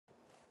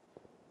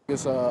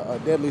It's a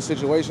deadly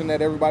situation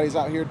that everybody's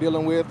out here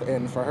dealing with,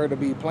 and for her to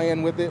be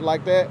playing with it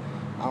like that,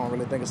 I don't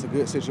really think it's a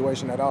good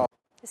situation at all.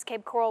 This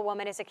Cape Coral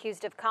woman is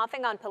accused of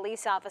coughing on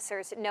police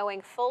officers, knowing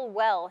full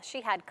well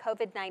she had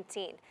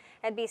COVID-19.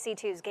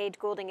 NBC2's Gage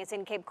Goulding is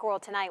in Cape Coral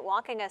tonight,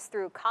 walking us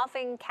through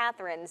Coughing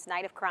Catherine's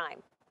night of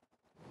crime.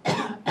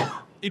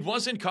 It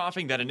wasn't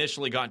coughing that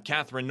initially got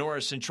Catherine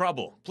Norris in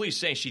trouble. Police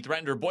say she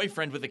threatened her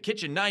boyfriend with a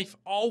kitchen knife,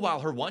 all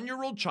while her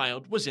 1-year-old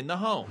child was in the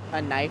home.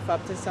 A knife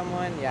up to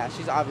someone? Yeah,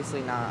 she's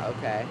obviously not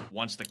okay.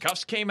 Once the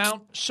cuffs came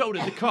out, so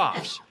did the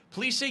coughs.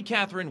 Police say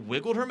Catherine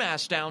wiggled her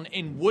mask down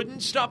and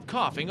wouldn't stop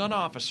coughing on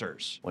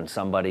officers. When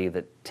somebody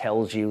that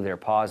tells you they're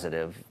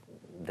positive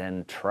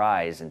then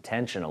tries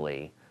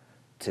intentionally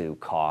to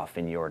cough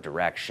in your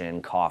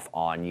direction, cough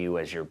on you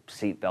as you're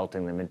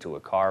seatbelting them into a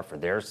car for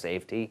their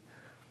safety,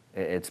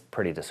 it's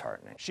pretty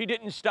disheartening. She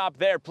didn't stop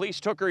there. Police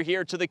took her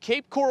here to the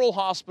Cape Coral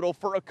Hospital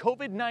for a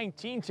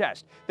COVID-19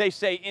 test. They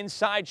say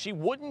inside she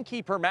wouldn't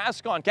keep her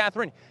mask on.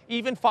 Catherine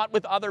even fought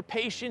with other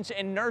patients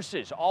and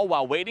nurses, all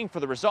while waiting for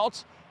the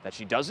results that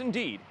she does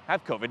indeed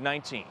have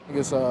COVID-19.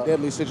 It's a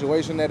deadly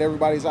situation that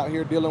everybody's out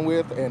here dealing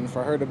with, and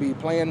for her to be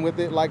playing with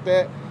it like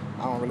that,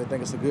 I don't really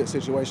think it's a good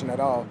situation at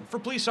all. For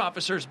police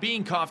officers,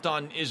 being coughed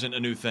on isn't a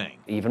new thing.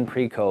 Even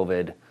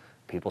pre-COVID,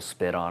 people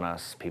spit on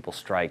us, people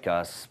strike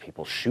us,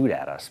 people shoot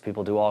at us,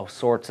 people do all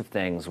sorts of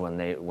things when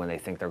they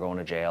think they're going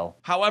to jail.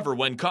 However,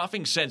 when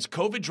coughing sends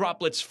COVID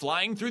droplets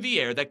flying through the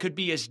air that could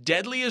be as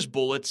deadly as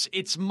bullets,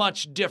 it's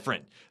much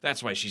different.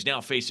 That's why she's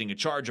now facing a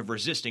charge of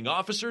resisting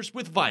officers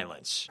with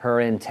violence. Her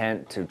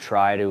intent to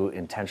try to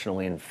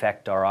intentionally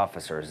infect our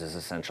officers is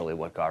essentially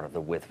what got her the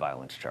with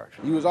violence charge.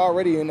 You was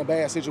already in a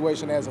bad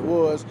situation as it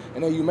was,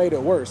 and then you made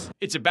it worse.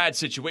 It's a bad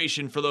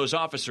situation for those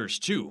officers,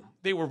 too.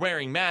 They were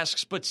wearing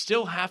masks, but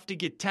still have to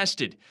get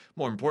tested.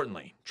 More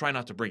importantly, try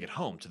not to bring it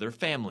home to their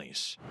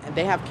families. And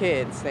they have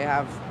kids, they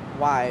have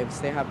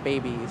wives, they have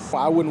babies.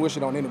 I wouldn't wish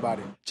it on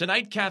anybody.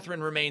 Tonight,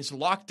 Catherine remains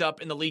locked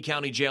up in the Lee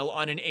County Jail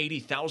on an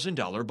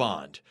 $80,000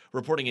 bond.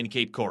 Reporting in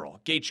Cape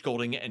Coral, Gage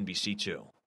Goulding, NBC2.